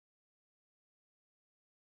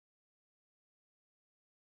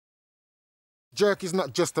Jerk is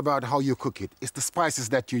not just about how you cook it, it's the spices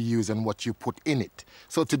that you use and what you put in it.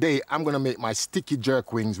 So today, I'm gonna make my sticky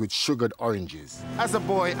jerk wings with sugared oranges. As a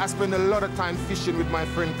boy, I spent a lot of time fishing with my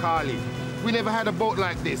friend Carly. We never had a boat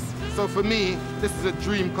like this, so for me, this is a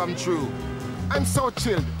dream come true. I'm so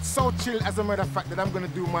chilled as a matter of fact that I'm gonna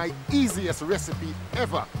do my easiest recipe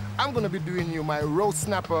ever. I'm gonna be doing you my roast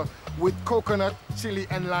snapper with coconut, chili,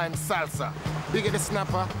 and lime salsa. Bigger the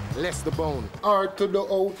snapper, less the bone. R to the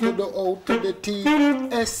O to the O to the T,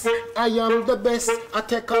 S, I am the best. I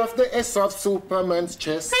take off the S of Superman's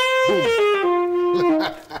chest. Boom.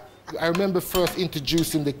 I remember first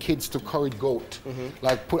introducing the kids to curried goat.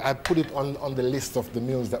 Like I put it on the list of the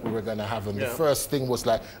meals that we were gonna have, and the first thing was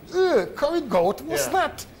like, curried goat, what's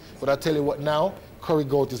that? But I tell you what now, curried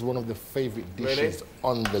goat is one of the favorite dishes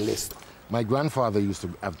on the list. My grandfather used to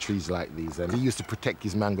have trees like these, and he used to protect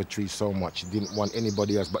his mango trees so much, he didn't want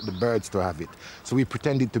anybody else but the birds to have it. So we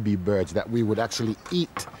pretended to be birds, that we would actually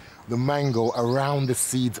eat the mango around the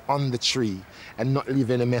seeds on the tree and not leave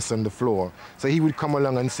any mess on the floor. So he would come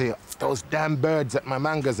along and say, those damn birds at my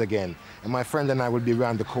mangoes again. And my friend and I would be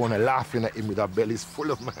around the corner laughing at him with our bellies full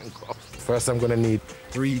of mango. First, I'm gonna need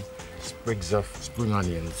 3 sprigs of spring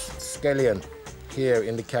onions. Scallion here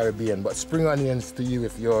in the Caribbean, but spring onions to you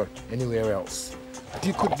if you're anywhere else.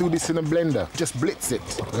 You could do this in a blender, just blitz it.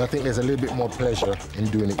 And I think there's a little bit more pleasure in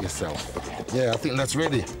doing it yourself. Yeah, I think that's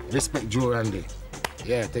ready. Respect Joe Randy.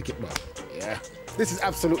 Yeah, take it back. Yeah. This is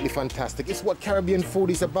absolutely fantastic. It's what Caribbean food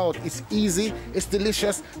is about. It's easy, it's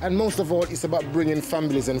delicious, and most of all, it's about bringing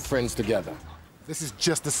families and friends together. This is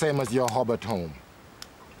just the same as your hob at home.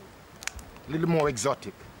 A little more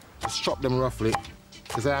exotic. Just chop them roughly,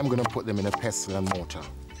 because I am going to put them in a pestle and mortar.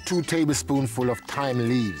 2 tablespoonfuls of thyme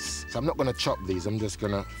leaves. So I'm not going to chop these, I'm just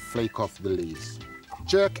going to flake off the leaves.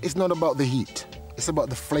 Jerk is not about the heat. It's about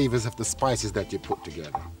the flavors of the spices that you put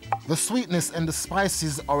together. The sweetness and the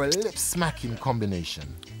spices are a lip-smacking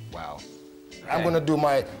combination. Wow. Okay. I'm gonna do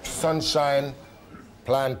my sunshine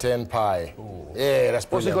plantain pie. Ooh. Yeah, that's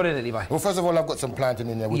brilliant. What's it got in it, Levi? Well, first of all, I've got some plantain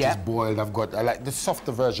in there, which is boiled. I like the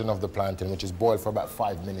softer version of the plantain, which is boiled for about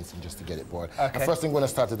 5 minutes just to get it boiled. Okay. And first thing, I'm gonna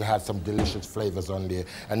start to have some delicious flavors on there,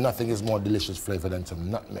 and nothing is more delicious flavor than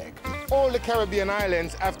some nutmeg. All the Caribbean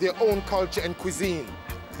islands have their own culture and cuisine.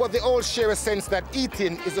 But they all share a sense that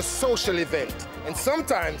eating is a social event. And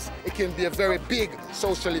sometimes it can be a very big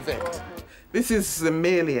social event. This is the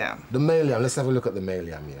male yam. The male yam. Let's have a look at the male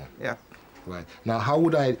yam here. Yeah. Right. Now, how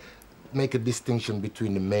would I make a distinction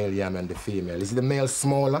between the male yam and the female? Is the male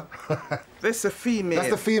smaller? That's the female.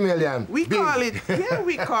 That's the female yam. We call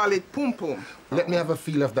it pum pum. Let me have a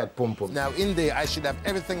feel of that pum pum. Now, in there, I should have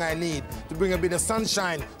everything I need to bring a bit of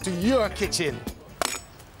sunshine to your kitchen.